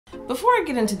Before I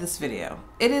get into this video,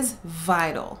 it is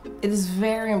vital, it is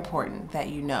very important that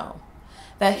you know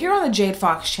that here on the Jade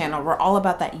Fox channel, we're all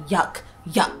about that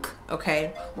yuck,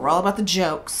 okay? We're all about the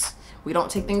jokes. We don't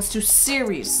take things too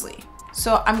seriously.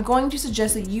 So I'm going to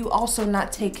suggest that you also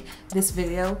not take this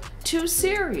video too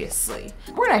seriously.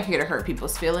 We're not here to hurt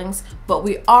people's feelings, but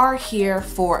we are here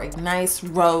for a nice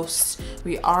roast.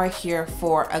 We are here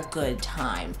for a good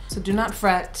time. So do not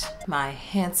fret, my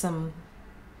handsome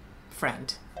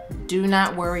friend. Do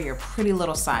not worry your pretty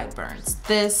little sideburns.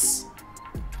 This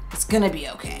is gonna be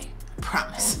okay,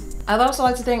 promise. I'd also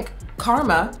like to thank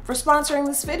Karma for sponsoring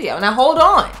this video. Now hold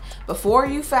on, before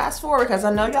you fast forward, because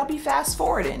I know y'all be fast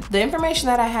forwarding. The information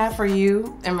that I have for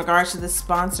you in regards to this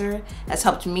sponsor has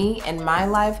helped me in my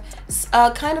life,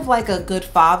 kind of like a good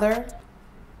father.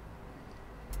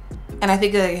 And I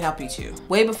think that it can help you too.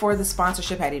 Way before the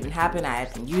sponsorship had even happened, I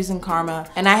had been using Karma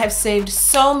and I have saved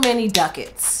so many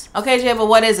ducats. Okay, Jay, but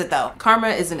what is it though? Karma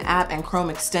is an app and Chrome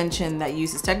extension that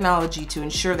uses technology to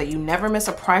ensure that you never miss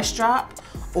a price drop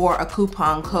or a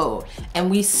coupon code. And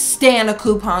we stand a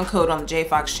coupon code on the Jade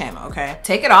Fox channel, okay?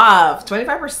 Take it off,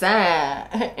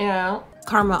 25%, you know?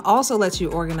 Karma also lets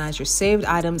you organize your saved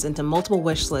items into multiple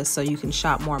wish lists so you can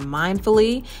shop more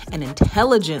mindfully and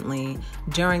intelligently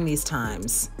during these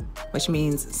times, which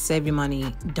means save your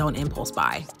money, don't impulse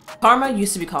buy. Karma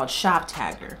used to be called Shop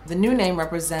Tagger. The new name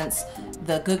represents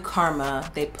the good karma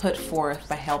they put forth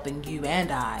by helping you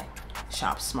and I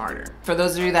shop smarter. For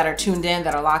those of you that are tuned in,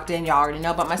 that are locked in, y'all already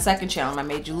know about my second channel, my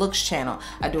Made You Looks channel.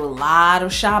 I do a lot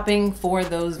of shopping for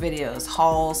those videos,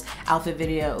 hauls, outfit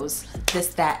videos,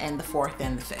 this, that, and the fourth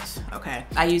and the fifth, okay?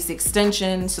 I use the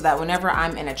extension so that whenever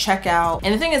I'm in a checkout,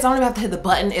 and the thing is I don't even have to hit the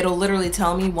button, it'll literally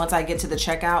tell me once I get to the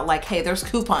checkout, like, hey, there's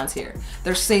coupons here.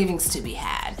 There's savings to be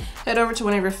had. Head over to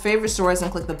one of your favorite stores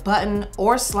and click the button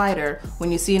or slider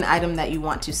when you see an item that you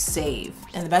want to save.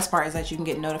 And the best part is that you can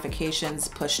get notifications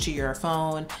pushed to your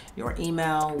phone, your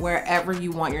email, wherever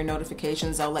you want your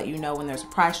notifications. They'll let you know when there's a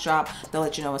price drop. They'll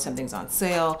let you know when something's on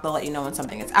sale. They'll let you know when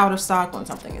something is out of stock, when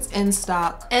something is in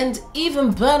stock. And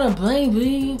even better,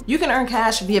 baby, you can earn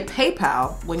cash via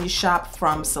PayPal when you shop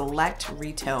from select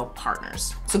retail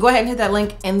partners. So go ahead and hit that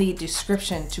link in the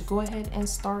description to go ahead and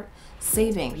start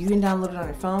saving. You can download it on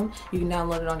your phone. You can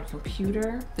download it on your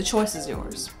computer. The choice is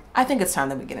yours. I think it's time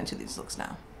that we get into these looks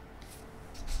now.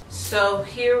 So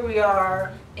here we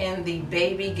are in the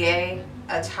baby gay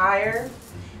attire.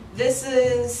 This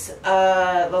is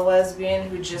the lesbian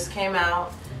who just came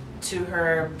out to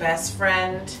her best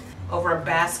friend over a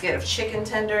basket of chicken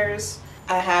tenders.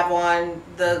 I have on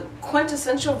the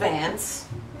quintessential Vans.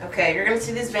 Okay, you're gonna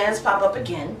see these Vans pop up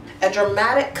again. A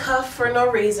dramatic cuff for no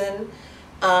reason,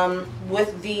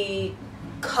 with the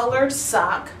colored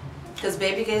sock, because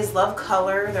baby gays love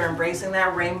color. They're embracing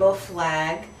that rainbow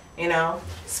flag. You know,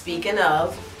 speaking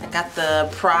of, I got the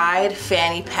Pride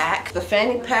fanny pack. The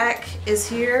fanny pack is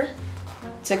here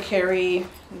to carry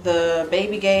the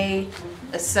baby gay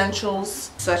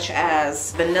essentials such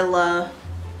as vanilla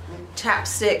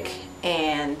chapstick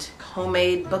and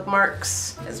homemade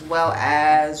bookmarks, as well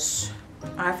as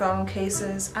iPhone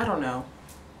cases. I don't know,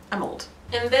 I'm old.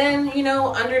 And then, you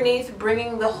know, underneath,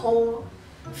 bringing the whole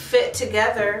fit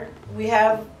together, we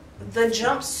have the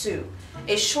jumpsuit.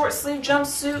 A short sleeve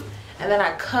jumpsuit, and then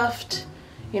I cuffed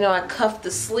the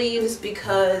sleeves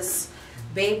because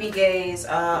baby gays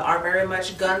are very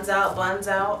much guns out, buns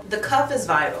out. The cuff is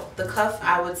vital. The cuff,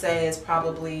 I would say, is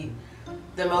probably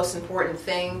the most important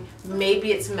thing.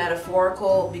 Maybe it's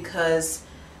metaphorical because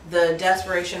the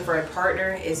desperation for a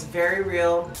partner is very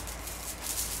real.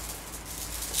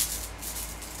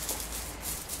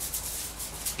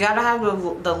 You gotta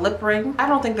have the lip ring. I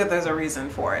don't think that there's a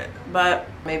reason for it, but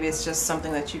maybe it's just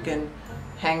something that you can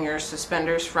hang your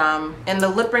suspenders from. And the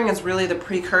lip ring is really the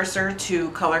precursor to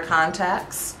color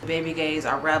contacts. Baby gays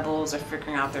are rebels, are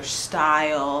figuring out their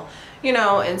style, you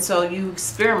know, and so you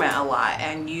experiment a lot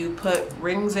and you put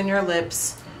rings in your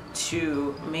lips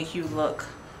to make you look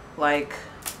like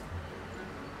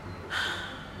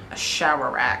a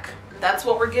shower rack. That's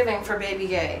what we're giving for baby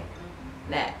gay.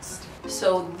 Next.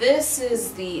 So this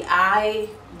is the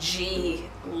IG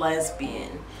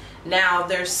lesbian. Now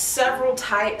there's several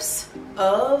types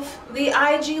of the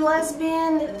IG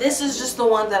lesbian. This is just the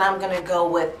one that I'm gonna go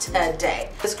with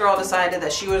today. This girl decided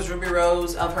that she was Ruby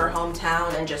Rose of her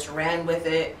hometown and just ran with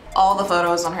it. All the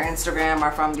photos on her Instagram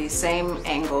are from the same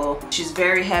angle. She's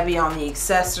very heavy on the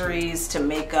accessories to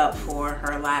make up for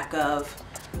her lack of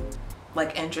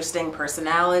like interesting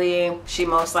personality. She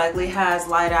most likely has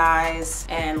light eyes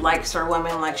and likes her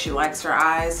women like she likes her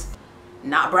eyes.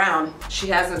 Not brown. She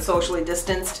hasn't socially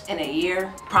distanced in a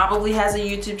year. Probably has a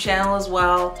YouTube channel as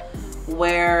well.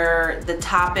 where the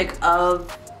topic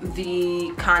of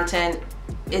the content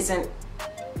isn't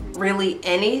really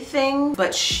anything,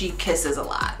 but she kisses a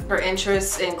lot. Her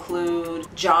interests include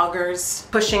joggers,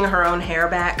 pushing her own hair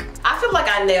back. I feel like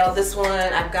I nailed this one.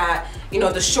 I've got, you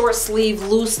know, the short sleeve,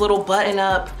 loose little button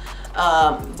up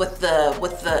with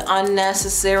the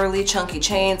unnecessarily chunky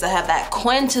chains. I have that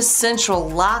quintessential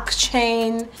lock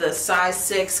chain, the size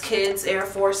 6 kids Air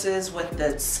Forces with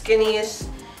the skinniest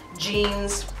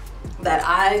jeans that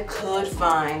I could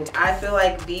find. I feel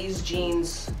like these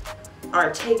jeans are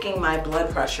taking my blood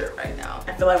pressure right now.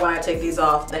 I feel like when I take these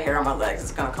off, the hair on my legs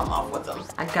is gonna come off with them.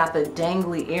 I got the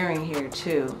dangly earring here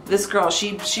too. This girl,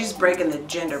 she's breaking the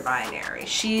gender binary.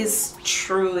 She's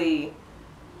truly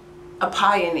a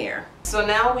pioneer. So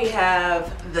now we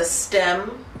have the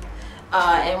stem.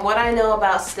 And what I know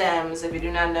about stems, if you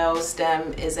do not know,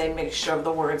 stem is a mixture of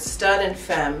the words stud and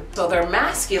femme. So they're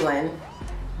masculine,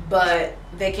 but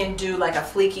they can do like a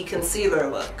fleeky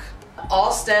concealer look.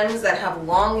 All stems that have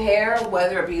long hair,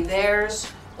 whether it be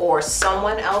theirs or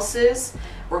someone else's,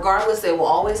 regardless, they will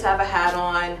always have a hat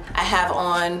on. I have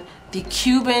on the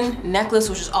Cuban necklace,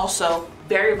 which is also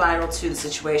very vital to the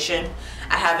situation.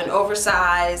 I have an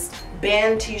oversized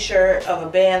band t-shirt of a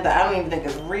band that I don't even think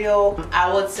is real.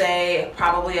 I would say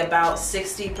probably about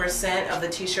 60% of the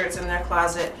t-shirts in their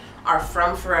closet are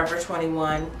from Forever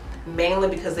 21, mainly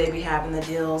because they be having the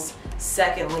deals.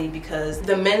 Secondly, because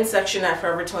the men's section at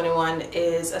Forever 21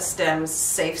 is a STEM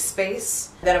safe space.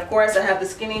 Then of course I have the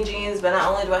skinny jeans, but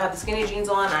not only do I have the skinny jeans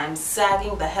on, I'm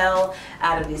sagging the hell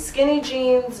out of these skinny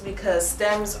jeans because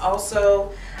STEMs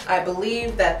also, I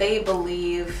believe that they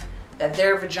believe that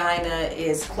their vagina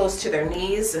is close to their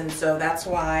knees, and so that's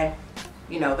why,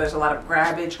 you know, there's a lot of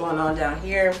grabbage going on down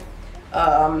here.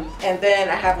 And then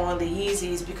I have on the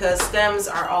Yeezys because stems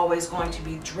are always going to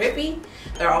be drippy.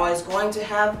 They're always going to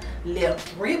have little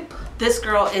drip. This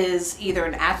girl is either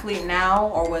an athlete now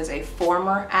or was a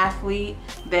former athlete.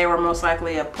 They were most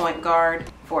likely a point guard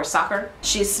for soccer.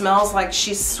 She smells like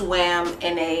she swam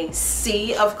in a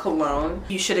sea of cologne.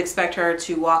 You should expect her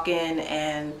to walk in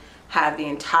and have the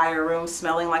entire room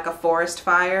smelling like a forest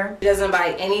fire. She doesn't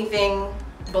buy anything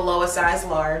below a size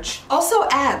large. Also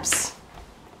abs.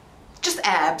 Just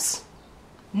abs.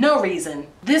 No reason.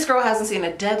 This girl hasn't seen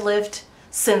a deadlift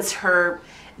since her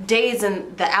days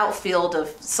in the outfield of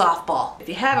softball. If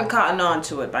you haven't caught on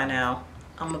to it by now,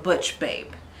 I'm a butch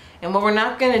babe. And what we're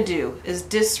not gonna do is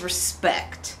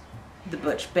disrespect the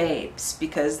butch babes,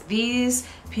 because these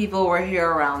people were here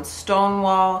around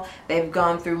Stonewall. They've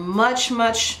gone through much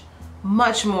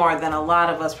more than a lot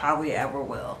of us probably ever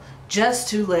will, just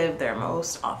to live their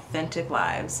most authentic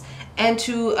lives and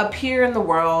to appear in the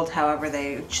world however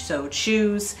they so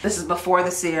choose. This is before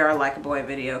the Sierra Like a Boy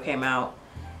video came out,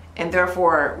 and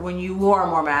therefore when you wore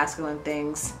more masculine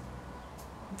things,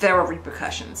 there were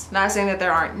repercussions. Not saying that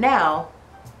there aren't now,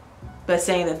 but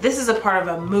saying that this is a part of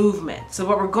a movement. So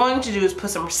what we're going to do is put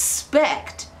some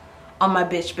respect on my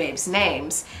bitch babes'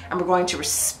 names, and we're going to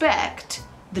respect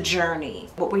the journey.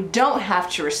 What we don't have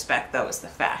to respect though is the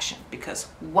fashion, because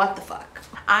what the fuck?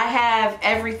 I have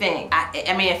everything.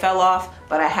 I mean, it fell off,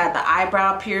 but I had the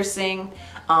eyebrow piercing.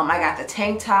 I got the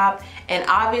tank top, and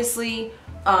obviously,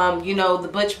 you know, the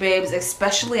butch babes,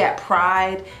 especially at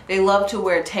Pride, they love to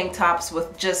wear tank tops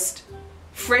with just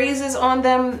phrases on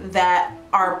them that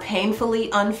are painfully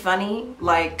unfunny,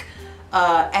 like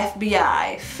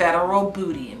FBI, federal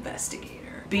booty investigator.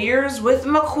 Beers with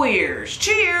my queers.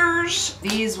 Cheers!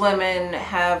 These women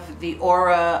have the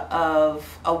aura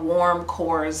of a warm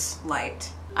Coors Light.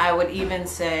 I would even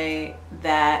say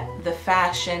that the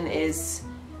fashion is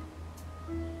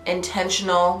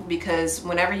intentional, because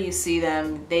whenever you see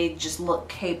them, they just look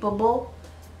capable.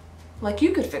 Like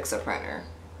you could fix a printer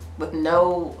with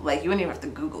no, like you wouldn't even have to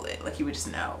Google it. Like you would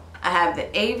just know. I have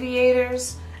the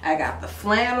aviators. I got the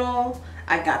flannel.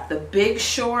 I got the big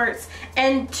shorts,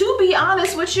 and to be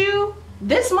honest with you,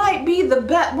 this might be the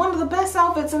one of the best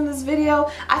outfits in this video.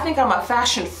 I think I'm a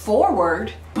fashion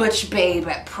forward butch babe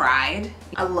at Pride.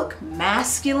 I look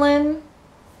masculine.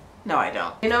 No, I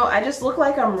don't. You know, I just look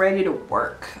like I'm ready to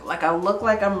work. Like I look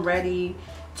like I'm ready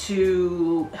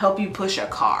to help you push a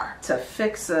car, to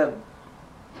fix to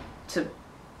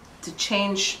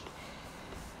change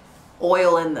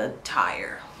oil in the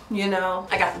tire. You know,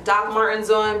 I got the Doc Martens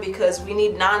on because we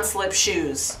need non-slip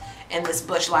shoes in this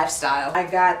butch lifestyle. I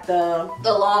got the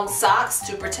long socks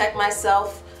to protect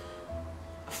myself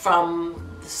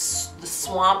from the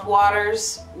swamp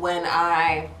waters when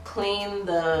I clean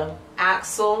the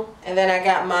axle. And then I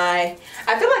got my,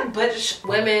 I feel like butch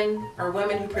women, or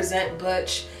women who present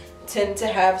butch, tend to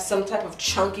have some type of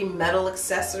chunky metal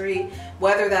accessory,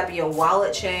 whether that be a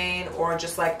wallet chain or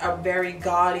just like a very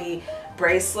gaudy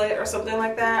bracelet or something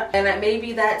like that. And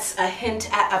maybe that's a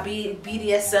hint at a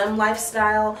BDSM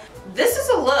lifestyle. This is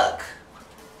a look.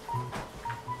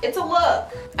 It's a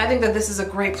look. I think that this is a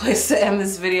great place to end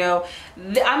this video.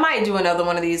 I might do another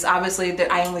one of these. Obviously,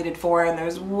 I only did 4 and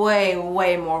there's way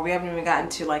more. We haven't even gotten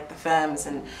to like the femmes,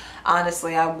 and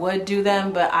honestly, I would do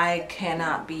them, but I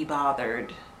cannot be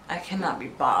bothered. I cannot be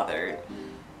bothered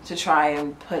to try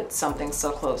and put something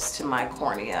so close to my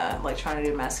cornea, like trying to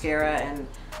do mascara, and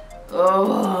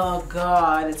oh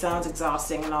god, it sounds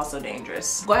exhausting and also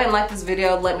dangerous. Go ahead and like this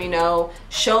video. Let me know.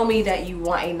 Show me that you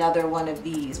want another one of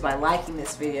these by liking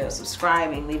this video,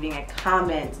 subscribing, leaving a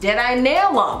comment. Did I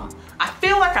nail them? I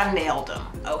feel like I nailed them,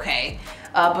 okay?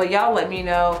 But y'all let me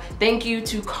know. Thank you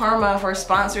to Karma for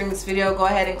sponsoring this video. Go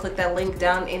ahead and click that link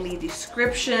down in the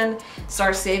description.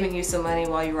 Start saving you some money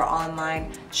while you are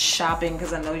online shopping,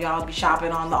 because I know y'all be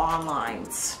shopping on the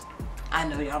onlines. I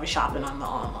know y'all be shopping on the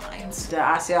onlines.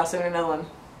 I'll see y'all soon in another one.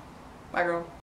 Bye, girl.